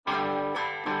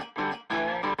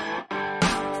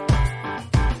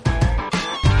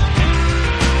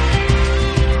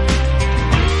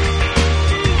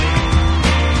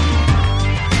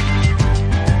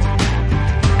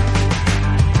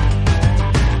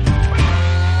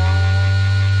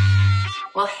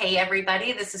hey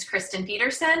everybody, this is Kristen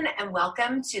Peterson and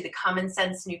welcome to the Common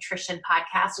Sense Nutrition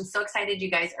Podcast. I'm so excited you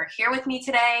guys are here with me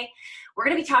today. We're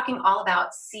going to be talking all about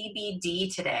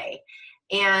CBD today.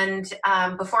 And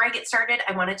before I get started,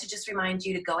 I wanted to just remind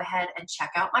you to go ahead and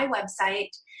check out my website.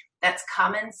 That's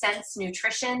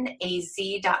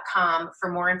commonsensenutritionaz.com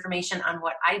for more information on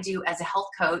what I do as a health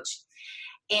coach.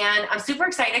 And I'm super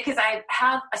excited because I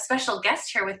have a special guest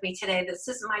here with me today. This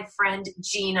is my friend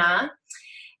Gina.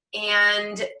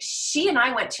 And she and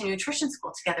I went to nutrition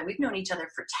school together. We've known each other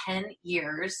for 10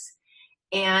 years.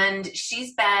 And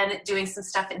she's been doing some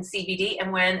stuff in CBD.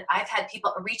 And when I've had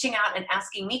people reaching out and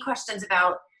asking me questions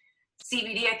about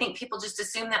CBD, I think people just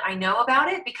assume that I know about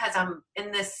it because I'm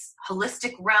in this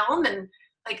holistic realm. And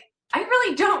like, I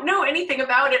really don't know anything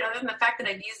about it other than the fact that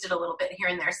I've used it a little bit here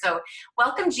and there. So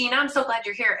welcome, Gina. I'm so glad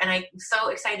you're here. And I'm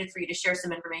so excited for you to share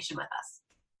some information with us.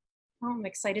 Well, I'm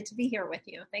excited to be here with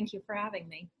you. Thank you for having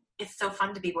me. It's so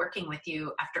fun to be working with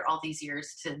you after all these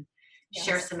years to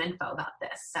share some info about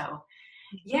this. So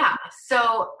yeah.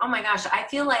 So, oh my gosh, I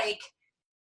feel like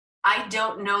I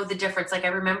don't know the difference. Like I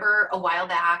remember a while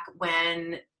back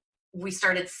when we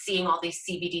started seeing all these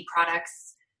CBD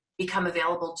products become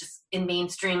available just in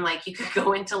mainstream. Like you could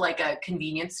go into like a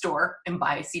convenience store and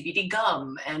buy CBD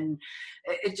gum. And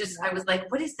it just, I was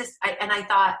like, what is this? And I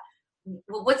thought,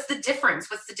 well, what's the difference?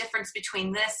 What's the difference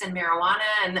between this and marijuana?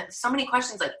 And so many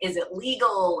questions like, is it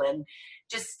legal? And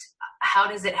just how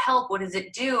does it help? What does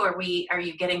it do? Are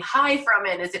you getting high from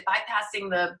it? Is it bypassing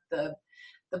the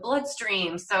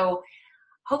bloodstream? So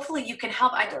hopefully you can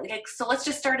help. So let's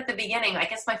just start at the beginning. I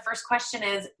guess my first question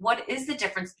is, what is the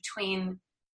difference between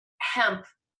hemp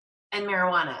and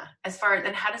marijuana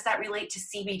and how does that relate to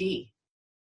CBD?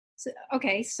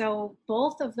 So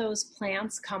both of those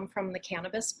plants come from the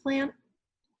cannabis plant.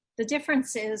 The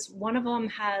difference is one of them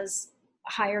has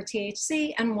higher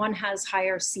THC and one has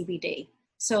higher CBD.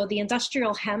 So the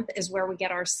industrial hemp is where we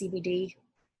get our CBD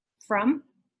from.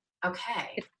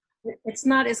 Okay. It's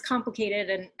not as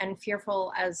complicated and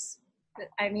fearful as,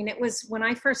 it was when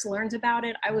I first learned about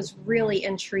it, I was really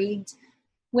intrigued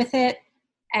with it.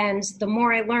 And the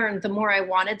more I learned, the more I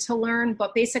wanted to learn.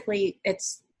 But basically,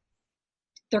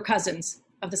 they're cousins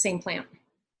of the same plant.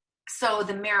 So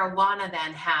the marijuana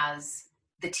then has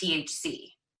the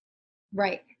THC.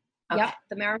 Right. Okay. Yep.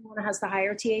 The marijuana has the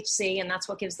higher THC, and that's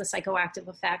what gives the psychoactive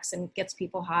effects and gets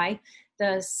people high.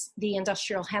 The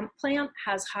industrial hemp plant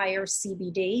has higher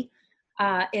CBD.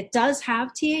 It does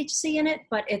have THC in it,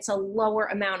 but it's a lower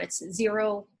amount. It's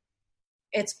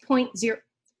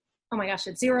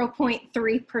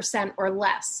 0.3% or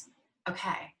less.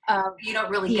 Okay. You don't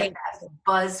really get that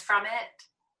buzz from it?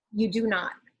 You do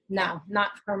not. No,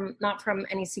 not from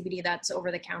any CBD that's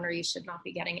over the counter. You should not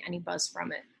be getting any buzz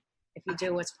from it. If you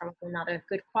do, it's probably not a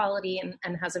good quality and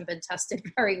hasn't been tested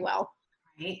very well.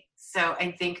 Right. So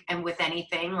I think, and with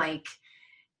anything like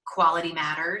quality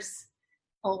matters.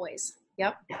 Always.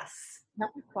 Yep. Yes.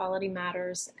 Yep. Quality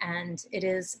matters. And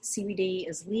CBD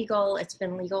is legal. It's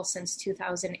been legal since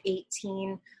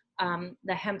 2018.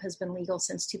 The hemp has been legal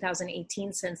since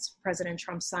 2018, since President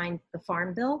Trump signed the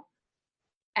Farm Bill.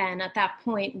 And at that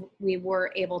point, we were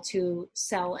able to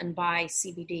sell and buy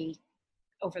CBD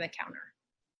over the counter.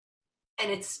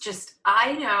 And it's just,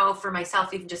 I know for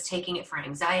myself, even just taking it for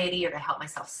anxiety or to help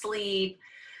myself sleep,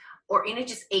 or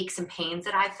just aches and pains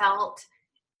that I felt,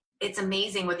 it's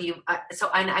amazing whether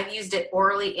I've used it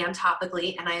orally and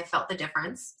topically, and I have felt the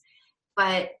difference.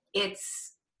 But I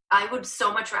would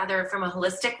so much rather, from a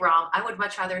holistic realm, I would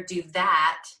much rather do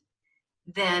that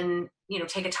than,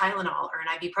 take a Tylenol or an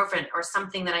ibuprofen or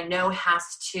something that I know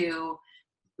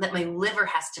that my liver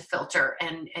has to filter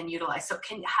and utilize. So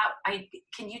can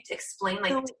you explain,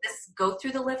 like, does this go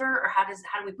through the liver, or how do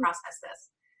we process this?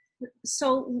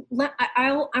 So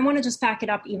I want to just back it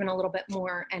up even a little bit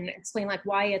more and explain like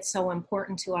why it's so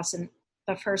important to us in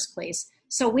the first place.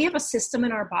 So we have a system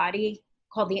in our body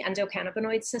called the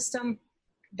endocannabinoid system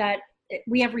that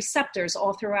we have receptors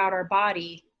all throughout our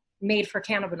body made for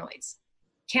cannabinoids.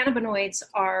 Cannabinoids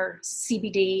are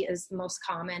CBD is the most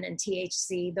common, and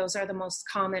THC. Those are the most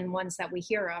common ones that we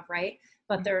hear of, right?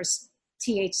 But there's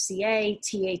THCA,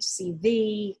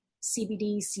 THCV,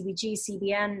 CBD, CBG,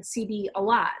 CBN, CB, a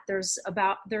lot. There's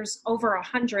over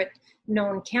 100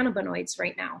 known cannabinoids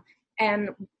right now.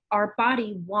 And our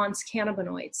body wants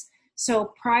cannabinoids.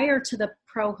 So prior to the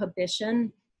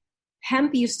prohibition,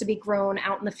 hemp used to be grown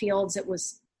out in the fields. It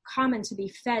was common to be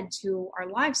fed to our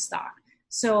livestock.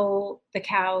 So the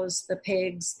cows, the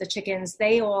pigs, the chickens,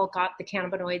 they all got the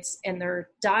cannabinoids in their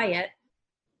diet,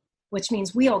 which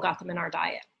means we all got them in our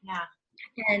diet. Yeah.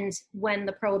 And when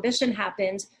the prohibition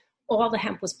happened, all the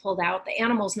hemp was pulled out. The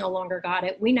animals no longer got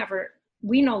it.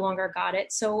 We no longer got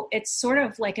it. So it's sort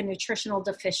of like a nutritional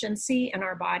deficiency in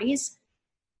our bodies.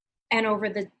 And over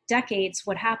the decades,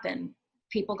 what happened?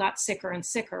 People got sicker and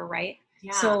sicker, right?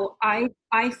 Yeah. So I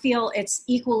feel it's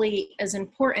equally as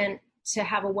important to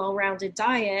have a well-rounded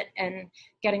diet and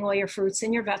getting all your fruits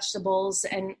and your vegetables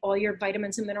and all your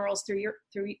vitamins and minerals through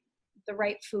the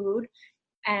right food.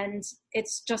 And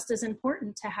it's just as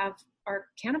important to have our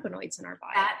cannabinoids in our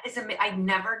body. That is I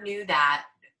never knew that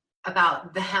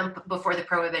about the hemp before the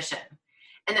prohibition.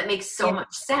 And that makes so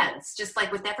much sense. Just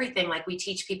like with everything, like we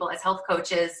teach people as health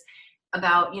coaches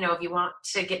about, if you want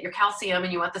to get your calcium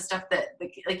and you want the stuff that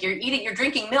like you're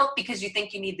drinking milk because you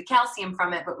think you need the calcium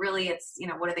from it, but really it's,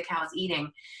 what are the cows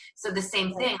eating? So the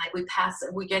same thing, like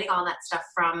we're getting all that stuff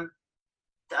from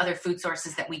the other food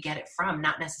sources that we get it from,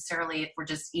 not necessarily if we're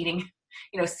just eating,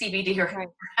 CBD or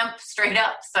hemp straight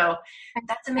up. So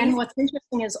that's amazing. And what's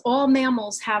interesting is all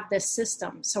mammals have this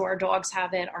system. So our dogs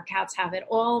have it, our cats have it.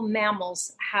 All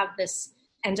mammals have this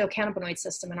endocannabinoid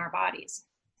system in our bodies.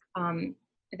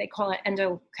 They call it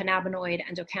endocannabinoid,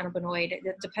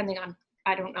 depending on,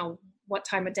 I don't know what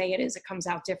time of day it is. It comes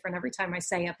out different every time I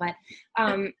say it, but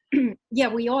yeah,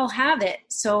 we all have it.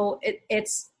 So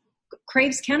it's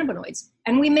craves cannabinoids,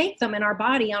 and we make them in our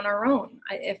body on our own.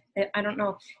 I don't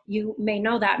know, you may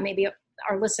know that, maybe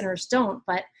our listeners don't,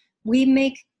 but we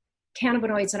make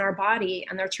cannabinoids in our body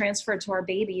and they're transferred to our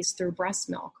babies through breast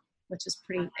milk, which is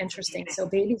pretty interesting. So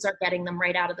babies are getting them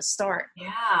right out of the start.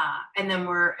 Yeah. And then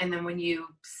when you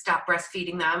stop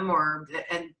breastfeeding them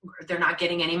and they're not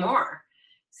getting any more.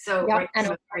 So right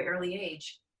from a very early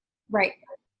age. Right.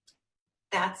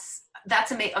 That's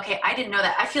amazing. Okay. I didn't know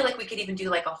that. I feel like we could even do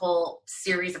like a whole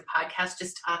series of podcasts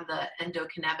just on the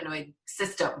endocannabinoid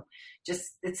system.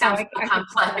 Just, it sounds so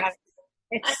complex.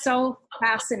 It's so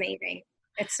fascinating.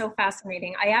 It's so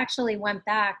fascinating. I actually went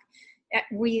back.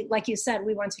 Like you said,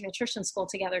 we went to nutrition school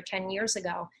together 10 years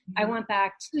ago. Mm-hmm. I went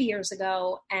back 2 years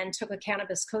ago and took a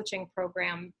cannabis coaching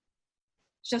program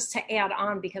just to add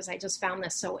on because I just found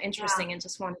this so interesting and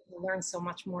just wanted to learn so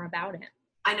much more about it.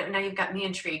 I know, now you've got me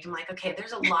intrigued. I'm like, okay,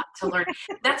 there's a lot to learn.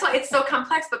 That's why it's so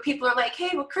complex, but people are like, hey,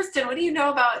 well, Kristen, what do you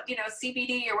know about,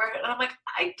 CBD or where? And I'm like,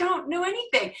 I don't know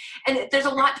anything. And there's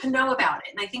a lot to know about it.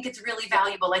 And I think it's really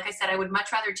valuable. Like I said, I would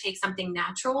much rather take something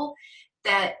natural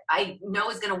that I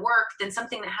know is going to work than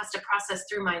something that has to process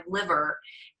through my liver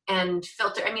and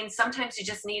filter. I mean, sometimes you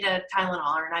just need a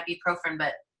Tylenol or an ibuprofen,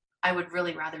 but I would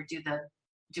really rather do a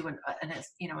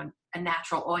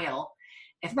natural oil.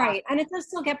 Right. And it does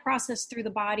still get processed through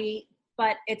the body,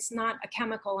 but it's not a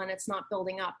chemical and it's not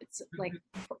building up. It's like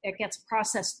it gets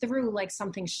processed through like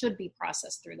something should be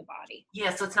processed through the body.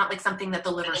 Yeah. So it's not like something that the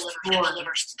liver stored.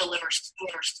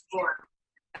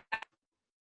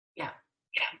 Yeah.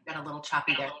 Got a little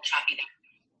choppy there.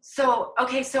 So,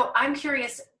 okay. So I'm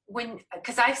curious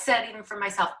because I've said, even for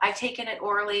myself, I've taken it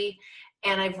orally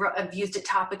and I've used it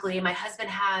topically. My husband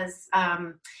has,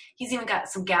 he's even got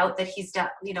some gout that he's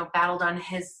battled on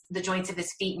the joints of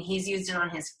his feet, and he's used it on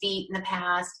his feet in the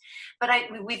past. But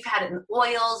we've had it in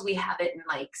oils. We have it in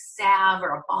like salve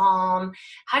or a balm.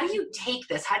 How do you take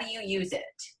this? How do you use it?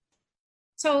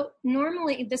 So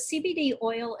normally the CBD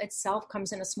oil itself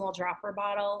comes in a small dropper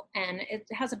bottle, and it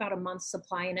has about a month's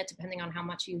supply in it, depending on how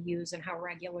much you use and how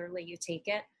regularly you take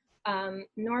it.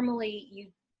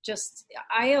 Normally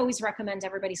I always recommend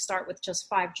everybody start with just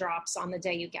 5 drops on the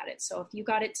day you get it. So if you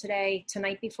got it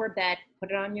tonight before bed,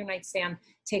 put it on your nightstand,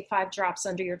 take 5 drops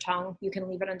under your tongue. You can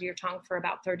leave it under your tongue for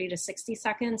about 30 to 60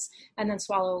 seconds and then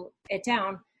swallow it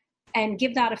down and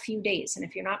give that a few days. And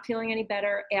if you're not feeling any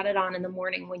better, add it on in the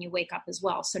morning when you wake up as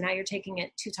well. So now you're taking it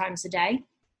 2 times a day.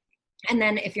 And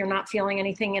then if you're not feeling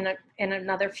anything in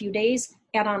another few days,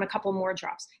 add on a couple more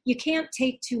drops. You can't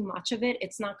take too much of it.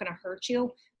 It's not going to hurt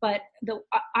you. But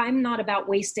I'm not about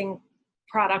wasting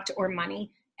product or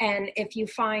money. And if you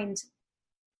find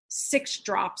 6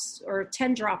 drops or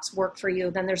 10 drops work for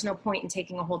you, then there's no point in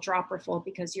taking a whole dropper full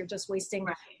because you're just wasting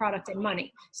product and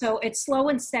money. So it's slow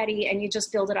and steady, and you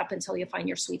just build it up until you find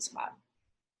your sweet spot.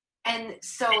 And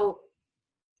so,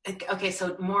 okay,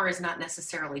 so more is not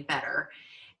necessarily better.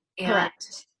 And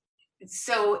correct.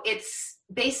 So it's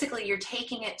basically you're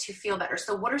taking it to feel better.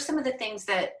 So what are some of the things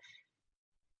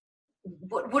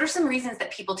what are some reasons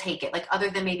that people take it? Like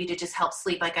other than maybe to just help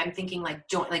sleep? Like I'm thinking like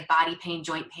body pain,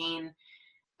 joint pain.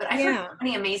 But I've heard so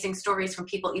many amazing stories from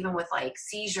people even with like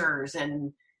seizures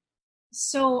and.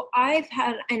 So I've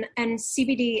had, and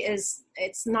CBD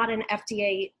it's not an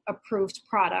FDA approved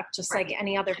product, just like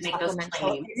any other supplement.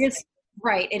 So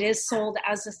it is sold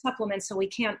as a supplement, so we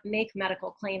can't make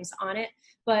medical claims on it.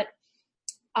 But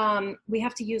we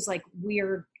have to use like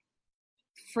weird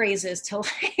phrases to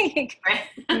like Right.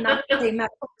 not say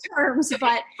medical terms,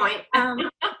 but Point.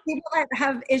 people that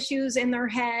have issues in their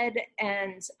head,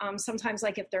 and sometimes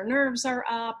like if their nerves are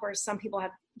up, or some people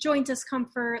have joint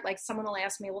discomfort, like someone will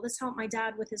ask me, will this help my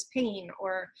dad with his pain,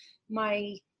 or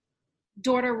my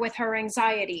daughter with her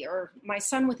anxiety, or my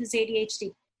son with his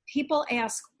ADHD? People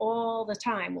ask all the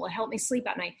time, will it help me sleep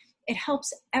at night? It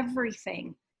helps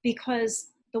everything, because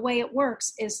the way it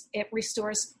works is it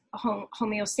restores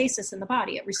homeostasis in the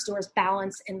body. It restores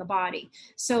balance in the body.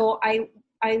 So I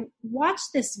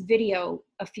watched this video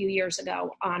a few years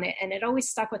ago on it, and it always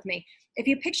stuck with me. If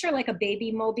you picture like a baby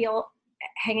mobile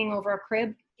hanging over a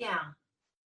crib, Yeah.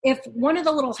 if one of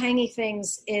the little hangy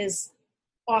things is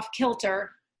off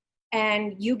kilter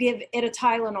and you give it a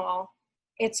Tylenol,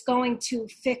 it's going to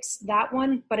fix that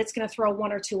one, but it's going to throw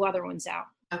one or two other ones out.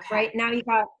 Okay. Right now you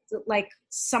got like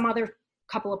some other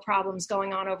couple of problems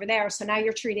going on over there. So now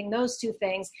you're treating those two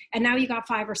things, and now you got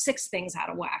 5 or 6 things out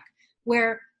of whack.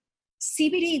 Where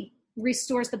CBD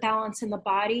restores the balance in the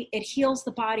body, it heals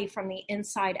the body from the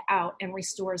inside out and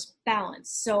restores balance.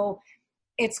 So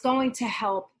it's going to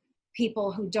help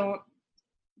people who don't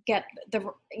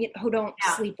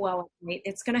sleep well at night.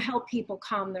 It's going to help people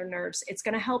calm their nerves. It's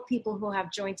going to help people who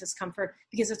have joint discomfort,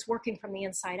 because it's working from the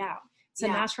inside out. It's a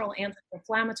natural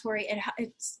anti-inflammatory.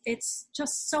 It's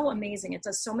just so amazing. It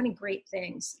does so many great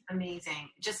things. Amazing.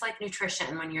 Just like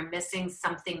nutrition, when you're missing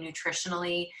something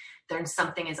nutritionally, then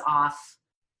something is off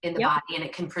in the body, and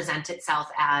it can present itself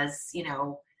as,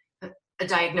 a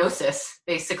diagnosis.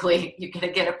 Basically, you're going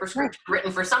to get a prescription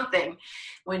written for something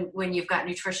when you've got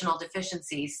nutritional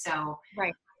deficiencies. So,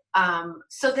 right.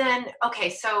 So then,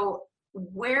 so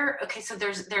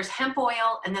there's hemp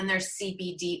oil, and then there's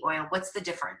CBD oil. What's the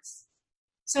difference?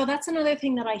 So that's another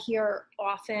thing that I hear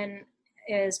often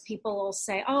is people will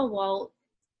say, oh, well,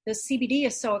 the CBD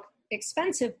is so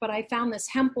expensive, but I found this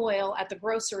hemp oil at the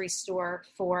grocery store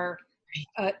for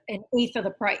an eighth of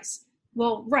the price.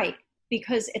 Well, right,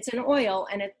 because it's an oil,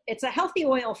 and it's a healthy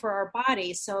oil for our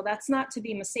body. So that's not to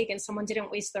be mistaken. Someone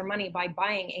didn't waste their money by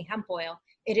buying a hemp oil.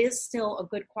 It is still a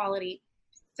good quality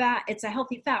fat. It's a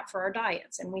healthy fat for our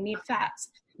diets, and we need fats.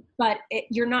 But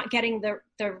you're not getting the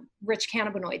rich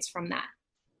cannabinoids from that.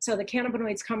 So the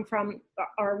cannabinoids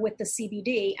are with the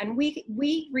CBD, and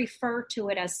we refer to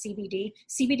it as CBD.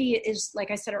 CBD is,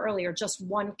 like I said earlier, just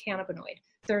one cannabinoid.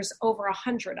 There's over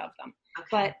 100 of them. Okay.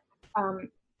 But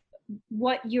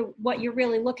what you're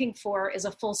really looking for is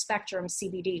a full spectrum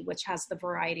CBD, which has the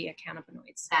variety of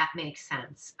cannabinoids. That makes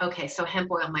sense. Okay, so hemp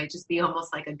oil might just be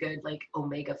almost like a good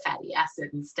omega fatty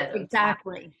acid instead of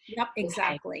exactly. Yep,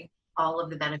 exactly. Okay. All of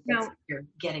the benefits that you're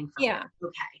getting from it.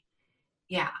 Okay.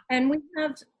 Yeah. And we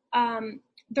have,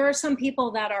 there are some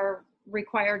people that are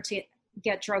required to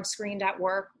get drug screened at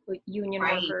work, union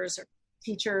workers or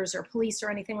teachers or police or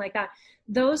anything like that.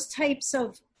 Those types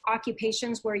of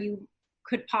occupations where you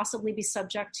could possibly be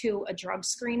subject to a drug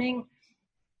screening,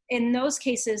 in those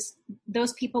cases,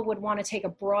 those people would want to take a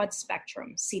broad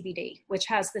spectrum CBD, which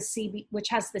has the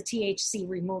THC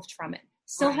removed from it.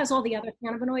 Still has all the other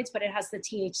cannabinoids, but it has the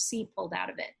THC pulled out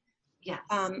of it. Yes.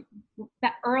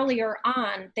 That earlier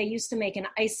on, they used to make an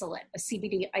isolate, a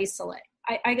CBD isolate.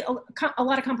 A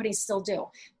lot of companies still do,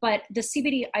 but the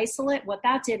CBD isolate, what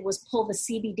that did was pull the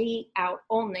CBD out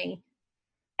only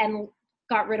and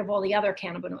got rid of all the other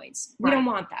cannabinoids. We don't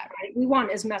want that, right? We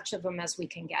want as much of them as we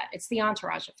can get. It's the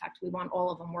entourage effect. We want all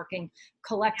of them working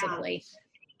collectively.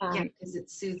 Because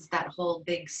it soothes that whole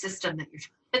big system that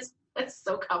it's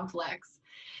so complex.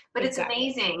 But it's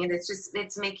amazing, and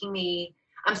it's making me,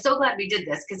 I'm so glad we did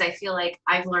this, because I feel like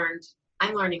I'm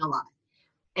learning a lot,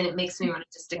 and it makes me want to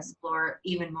just explore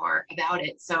even more about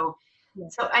it. So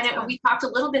I know we talked a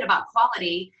little bit about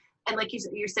quality, and like you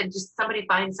said, just somebody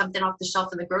buying something off the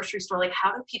shelf in the grocery store, like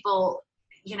how do people,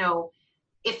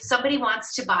 if somebody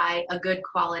wants to buy a good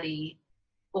quality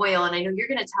oil, and I know you're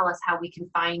going to tell us how we can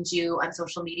find you on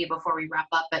social media before we wrap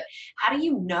up, but how do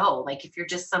you know, like if you're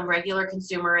just some regular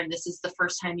consumer and this is the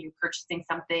first time you're purchasing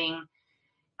something?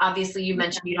 Obviously you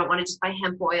mentioned you don't want to just buy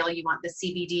hemp oil, you want the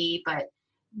CBD, but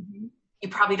you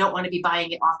probably don't want to be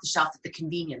buying it off the shelf at the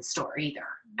convenience store either.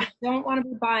 You don't want to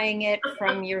be buying it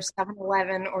from your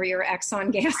 7-Eleven or your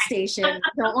Exxon gas station.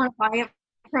 You don't want to buy it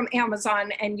from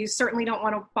Amazon, and you certainly don't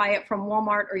want to buy it from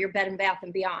Walmart or your Bed and Bath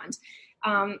and Beyond.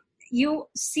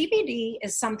 CBD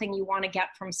is something you want to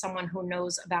get from someone who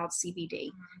knows about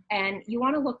CBD, and you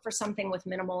want to look for something with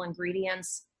minimal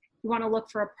ingredients. You want to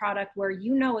look for a product where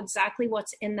you know exactly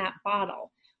what's in that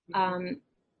bottle, and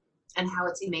how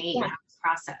it's made, how it's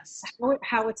processed,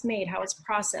 how it's made, how it's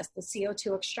processed. The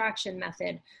CO2 extraction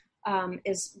method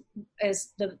is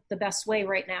the best way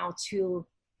right now to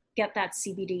get that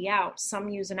CBD out. Some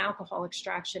use an alcohol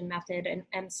extraction method,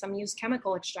 and some use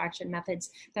chemical extraction methods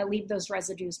that leave those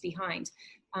residues behind.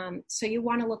 So you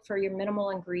want to look for your minimal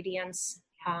ingredients.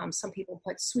 Some people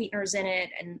put sweeteners in it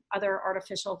and other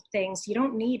artificial things. You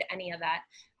don't need any of that.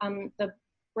 The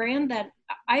brand that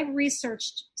I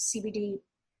researched CBD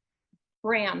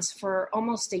brands for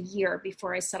almost a year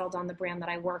before I settled on the brand that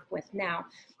I work with now.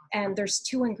 And there's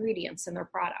 2 ingredients in their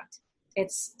product.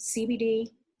 It's CBD,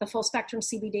 the full spectrum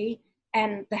CBD,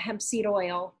 and the hemp seed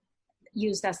oil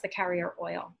used as the carrier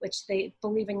oil, which they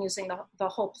believe in using the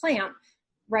whole plant,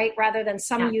 right? Rather than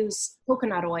some use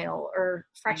coconut oil or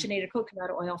fractionated coconut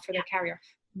oil for their carrier.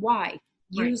 Why?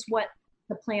 Use what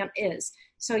the plant is.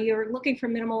 So you're looking for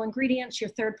minimal ingredients, your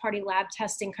third-party lab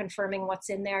testing confirming what's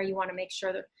in there. You want to make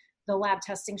sure that the lab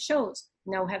testing shows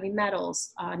no heavy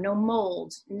metals, no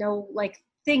mold, no like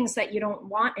things that you don't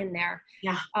want in there.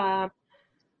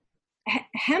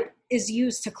 Hemp is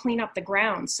used to clean up the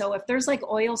ground. So if there's like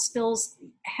oil spills,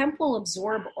 hemp will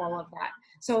absorb all of that.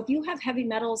 So if you have heavy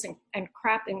metals and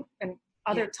crap and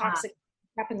other toxic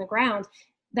crap in the ground,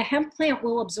 the hemp plant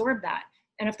will absorb that.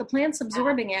 And if the plant's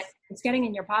absorbing it, it's getting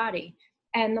in your body.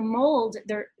 And the mold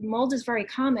is very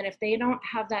common. If they don't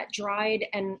have that dried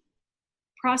and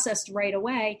processed right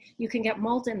away, you can get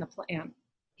mold in the plant.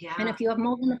 Yeah. And if you have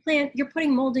mold in the plant, you're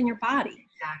putting mold in your body.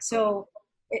 Exactly. So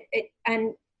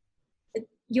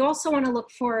you also want to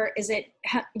look for, is it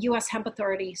U.S. Hemp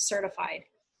Authority certified?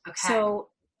 Okay. So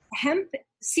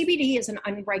CBD is an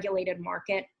unregulated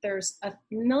market. There's a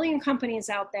million companies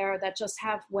out there that just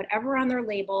have whatever on their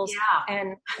labels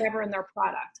and whatever in their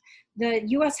product. The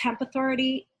U.S. Hemp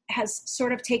Authority has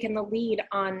sort of taken the lead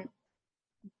on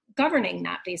governing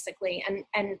that basically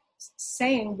and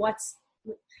saying what's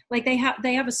like they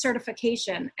have a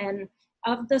certification, and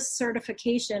of the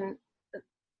certification,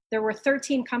 there were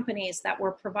 13 companies that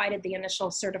were provided the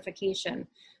initial certification,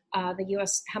 the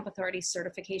U.S. Hemp Authority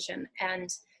certification. And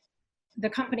the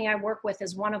company I work with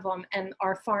is one of them, and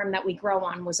our farm that we grow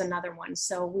on was another one.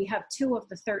 So we have 2 of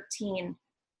the 13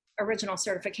 original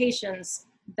certifications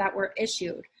that were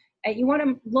issued. And you want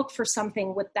to look for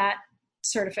something with that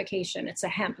certification. It's a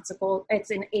hemp, it's a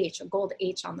gold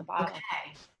H on the bottom.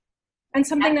 Okay. And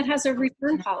something that has a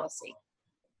return policy.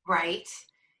 Right.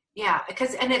 Yeah,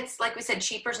 and it's like we said,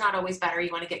 cheaper is not always better.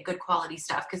 You want to get good quality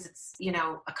stuff because it's,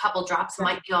 a couple drops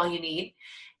might be all you need,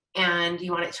 and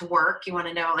you want it to work. You want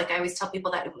to know, like I always tell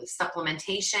people that with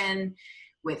supplementation,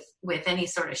 with any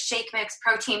sort of shake mix,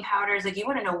 protein powders, like you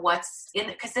want to know what's in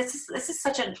it, because this is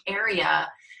such an area,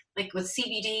 like with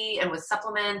CBD and with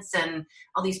supplements and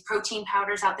all these protein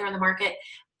powders out there in the market,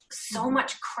 so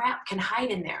much crap can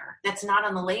hide in there that's not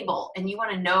on the label, and you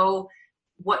want to know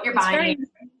what you're buying.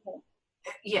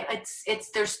 Yeah,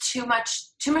 it's there's too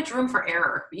much room for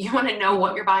error. You want to know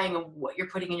what you're buying and what you're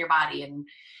putting in your body, and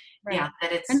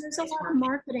that it's. And there's a lot of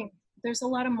marketing. There's a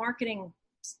lot of marketing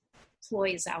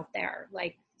ploys out there,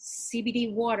 like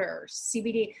CBD water,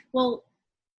 CBD. Well,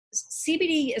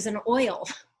 CBD is an oil,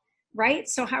 right?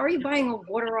 So how are you buying a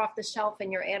water off the shelf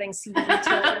and you're adding CBD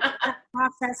to it?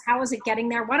 Process? How is it getting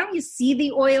there? Why don't you see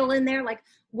the oil in there? Like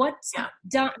what's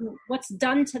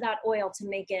done to that oil to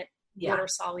make it water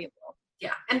soluble?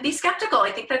 Yeah. And be skeptical.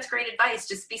 I think that's great advice.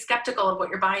 Just be skeptical of what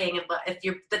you're buying. And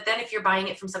if you're buying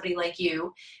it from somebody like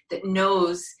you that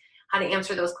knows how to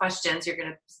answer those questions, you're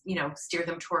going to, steer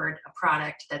them toward a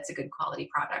product that's a good quality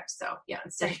product. So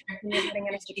instead of getting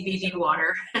CBD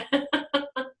water,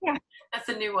 that's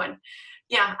a new one.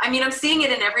 Yeah. I mean, I'm seeing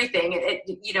it in everything.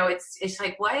 It's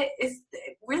like, what is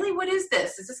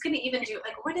this? Is this going to even do,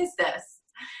 like, what is this?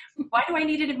 Why do I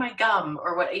need it in my gum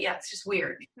or what? Yeah. It's just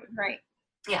weird. Right.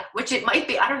 Yeah, which it might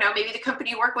be. I don't know. Maybe the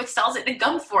company you work with sells it in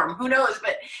gum form. Who knows?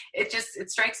 But it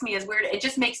strikes me as weird. It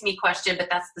just makes me question, but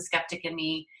that's the skeptic in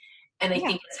me. And I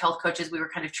think as health coaches, we were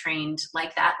kind of trained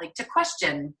like that, like to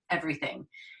question everything,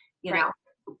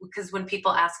 because when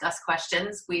people ask us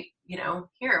questions, we,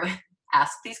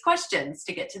 ask these questions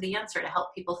to get to the answer to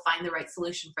help people find the right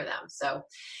solution for them. So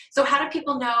how do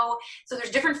people know? So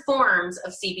there's different forms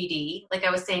of CBD. Like I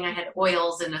was saying, I had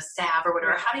oils and a salve or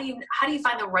whatever. How do you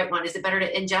find the right one? Is it better to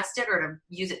ingest it or to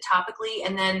use it topically?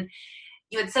 And then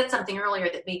you had said something earlier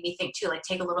that made me think too, like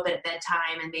take a little bit at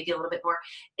bedtime and maybe a little bit more.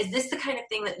 Is this the kind of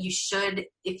thing that you should,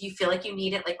 if you feel like you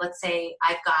need it, like let's say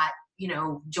I've got,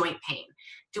 joint pain.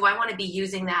 Do I want to be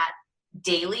using that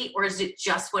daily, or is it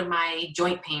just when my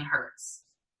joint pain hurts?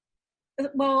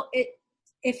 Well,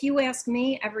 if you ask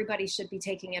me, everybody should be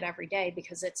taking it every day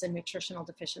because it's a nutritional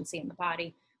deficiency in the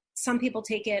body. some people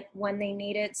take it when they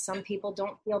need it. Some people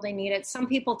don't feel they need it. Some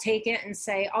people take it and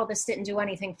say, oh, this didn't do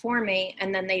anything for me.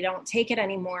 And then they don't take it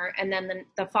anymore. And then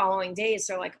the following days,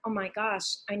 they're like, oh my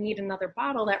gosh, I need another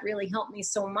bottle. That really helped me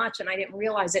so much. And I didn't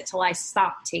realize it till I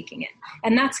stopped taking it.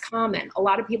 And that's common. A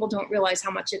lot of people don't realize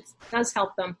how much it does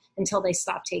help them until they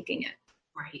stop taking it.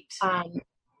 Right.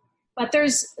 But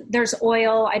there's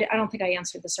oil. I don't think I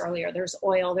answered this earlier. There's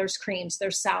oil, there's creams,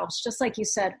 there's salves. Just like you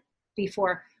said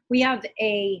before, we have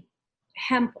a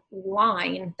hemp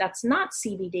line that's not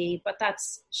CBD, but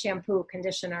that's shampoo,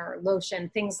 conditioner, lotion,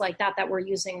 things like that we're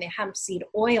using the hemp seed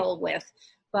oil with.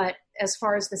 But as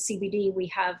far as the CBD, we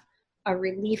have a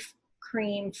relief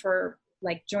cream for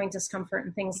like joint discomfort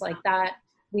and things like that.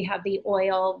 We have the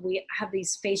oil. We have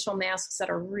these facial masks that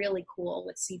are really cool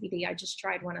with CBD. I just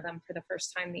tried one of them for the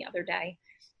first time the other day.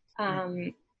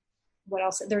 What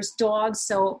else? There's dogs.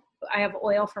 So I have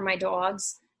oil for my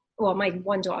dogs. Well, my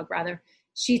one dog rather.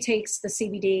 She takes the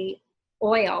CBD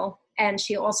oil and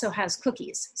she also has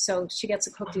cookies. So she gets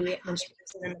a cookie when she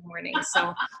gets it in the morning.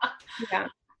 So yeah.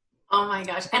 Oh my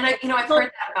gosh. And I've heard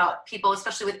that about people,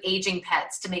 especially with aging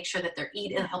pets, to make sure that they're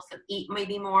eating, it helps them eat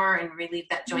maybe more and relieve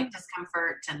that joint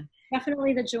discomfort. And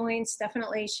definitely the joints,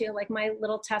 definitely. She, like my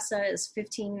little Tessa is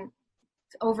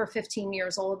over 15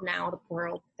 years old now, the poor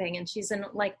old thing. And she's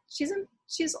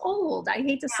old. I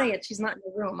hate to say it. She's not in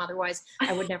the room. Otherwise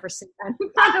I would never sit down in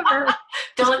front of her.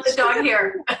 Don't let the dog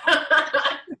hear.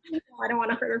 I don't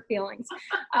want to hurt her feelings.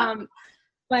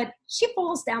 But she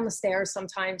falls down the stairs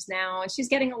sometimes now, and she's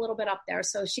getting a little bit up there.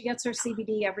 So she gets her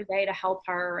CBD every day to help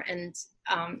her. And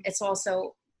it's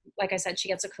also, like I said, she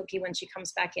gets a cookie when she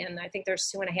comes back in. I think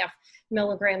there's 2.5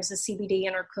 milligrams of CBD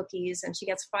in her cookies, and she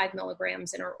gets 5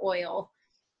 milligrams in her oil.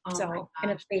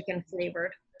 And it's bacon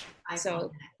flavored. If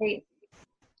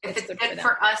it's good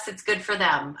for us, it's good for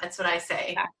them. That's what I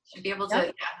say. Yeah. Should be able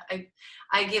to. Yeah.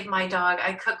 I give my dog.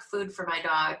 I cook food for my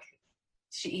dog.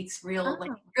 She eats real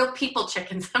people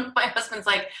chickens. My husband's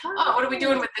like, oh, what are we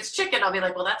doing with this chicken? I'll be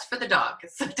like, well, that's for the dog.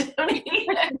 So don't eat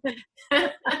it.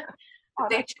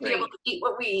 They should be able to eat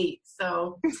what we eat.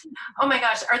 So, oh my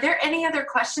gosh. Are there any other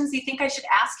questions you think I should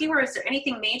ask you? Or is there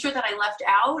anything major that I left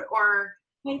out? Or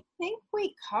I think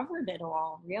we covered it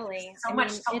all, really. So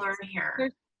much to learn here.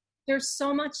 There's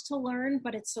so much to learn,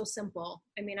 but it's so simple.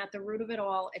 I mean, at the root of it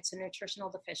all, it's a nutritional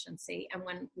deficiency. And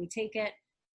when we take it,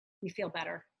 we feel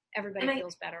better. Everybody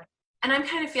feels better. And I'm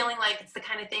kind of feeling like it's the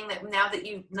kind of thing that now that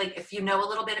you, like, if you know a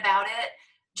little bit about it,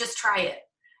 just try it.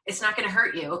 It's not going to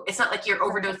hurt you. It's not like you're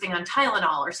overdosing on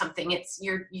Tylenol or something. It's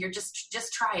you're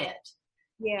just try it.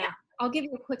 Yeah. I'll give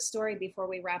you a quick story before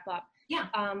we wrap up. Yeah.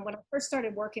 When I first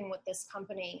started working with this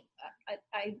company,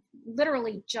 I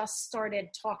literally just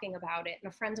started talking about it.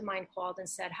 And a friend of mine called and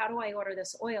said, how do I order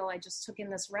this oil? I just took in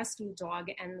this rescue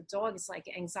dog, and the dog is like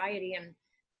anxiety and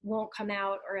won't come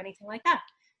out or anything like that.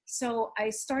 So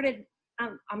I started,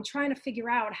 I'm trying to figure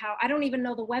out how, I don't even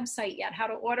know the website yet, how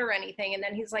to order anything. And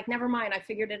then he's like, never mind, I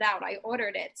figured it out. I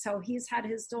ordered it. So he's had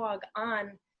his dog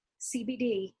on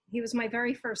CBD. He was my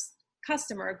very first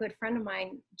customer, a good friend of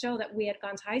mine, Joe, that we had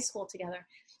gone to high school together.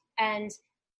 And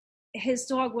his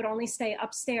dog would only stay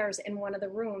upstairs in one of the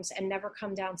rooms and never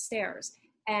come downstairs.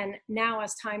 And now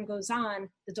as time goes on,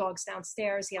 the dog's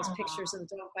downstairs. He has pictures of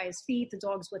the dog by his feet. The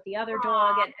dog's with the other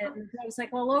dog. And the dog's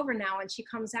like all over now. And she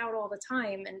comes out all the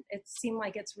time. And it seemed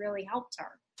like it's really helped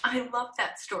her. I love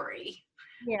that story.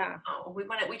 Yeah. Oh, we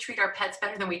treat our pets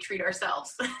better than we treat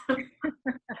ourselves. I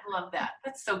love that.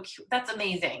 That's so cute. That's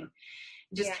amazing.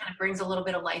 It just kind of brings a little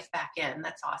bit of life back in.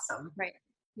 That's awesome. Right.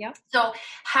 Yep. So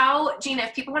Gina,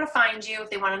 if people want to find you,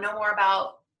 if they want to know more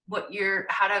about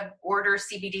how to order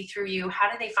CBD through you, how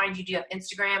do they find you? Do you have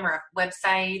Instagram or a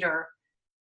website or?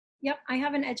 Yep. I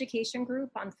have an education group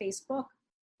on Facebook.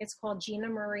 It's called Gina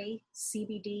Marie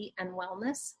CBD and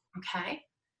Wellness. Okay.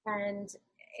 And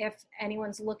if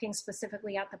anyone's looking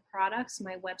specifically at the products,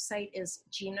 my website is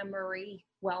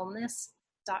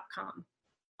ginamariewellness.com.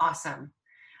 Awesome.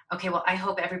 Okay. Well, I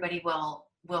hope everybody will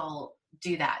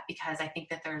do that, because I think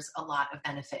that there's a lot of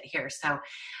benefit here. So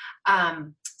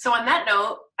on that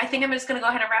note, I think I'm just going to go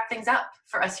ahead and wrap things up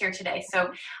for us here today.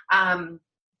 So,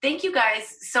 thank you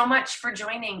guys so much for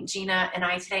joining Gina and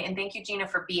I today. And thank you, Gina,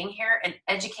 for being here and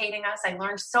educating us. I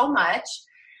learned so much,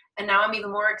 and now I'm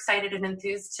even more excited and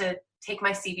enthused to take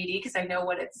my CBD, because I know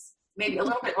maybe a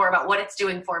little bit more about what it's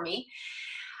doing for me.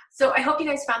 So I hope you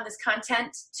guys found this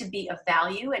content to be of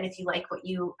value. And if you like what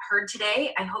you heard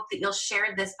today, I hope that you'll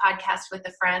share this podcast with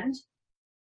a friend.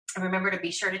 And remember to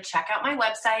be sure to check out my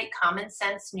website,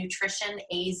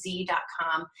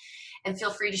 commonsensenutritionaz.com. And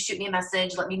feel free to shoot me a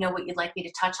message. Let me know what you'd like me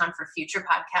to touch on for future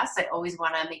podcasts. I always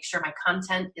want to make sure my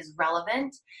content is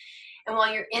relevant. And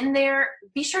while you're in there,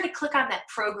 be sure to click on that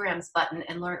programs button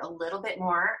and learn a little bit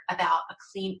more about a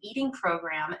clean eating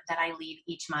program that I lead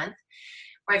each month,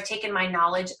 where I've taken my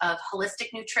knowledge of holistic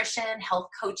nutrition, health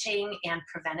coaching, and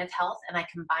preventive health, and I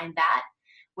combine that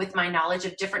with my knowledge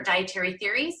of different dietary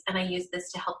theories, and I use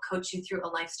this to help coach you through a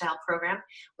lifestyle program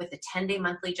with a 10-day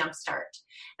monthly jumpstart.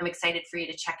 I'm excited for you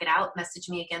to check it out. Message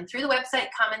me again through the website,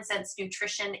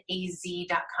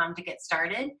 commonsensenutritionaz.com, to get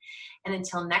started. And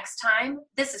until next time,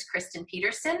 this is Kristen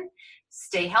Peterson.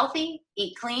 Stay healthy,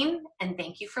 eat clean, and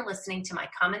thank you for listening to my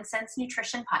Common Sense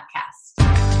Nutrition podcast.